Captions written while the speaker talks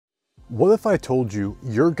What if I told you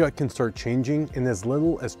your gut can start changing in as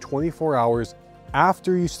little as 24 hours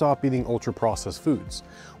after you stop eating ultra-processed foods?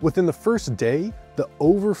 Within the first day, the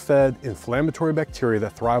overfed inflammatory bacteria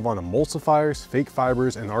that thrive on emulsifiers, fake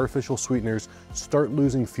fibers, and artificial sweeteners start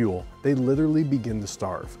losing fuel. They literally begin to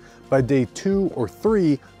starve. By day 2 or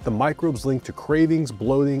 3, the microbes linked to cravings,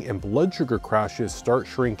 bloating, and blood sugar crashes start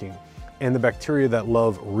shrinking, and the bacteria that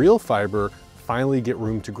love real fiber finally get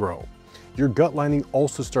room to grow. Your gut lining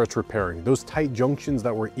also starts repairing. Those tight junctions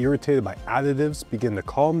that were irritated by additives begin to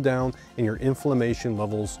calm down and your inflammation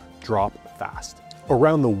levels drop fast.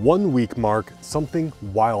 Around the 1 week mark, something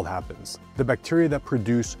wild happens. The bacteria that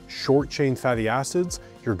produce short-chain fatty acids,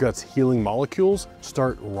 your gut's healing molecules,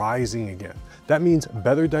 start rising again. That means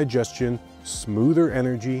better digestion, smoother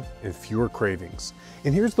energy, and fewer cravings.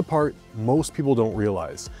 And here's the part most people don't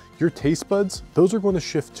realize. Your taste buds, those are going to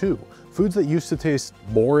shift too. Foods that used to taste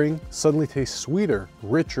boring suddenly taste sweeter,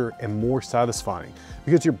 richer, and more satisfying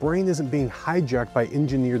because your brain isn't being hijacked by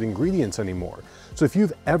engineered ingredients anymore. So if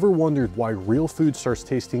you've ever wondered why real food starts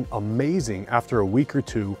tasting amazing after a week or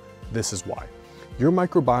two, this is why. Your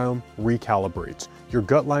microbiome recalibrates, your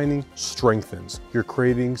gut lining strengthens, your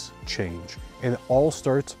cravings change, and it all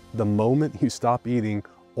starts the moment you stop eating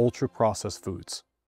ultra-processed foods.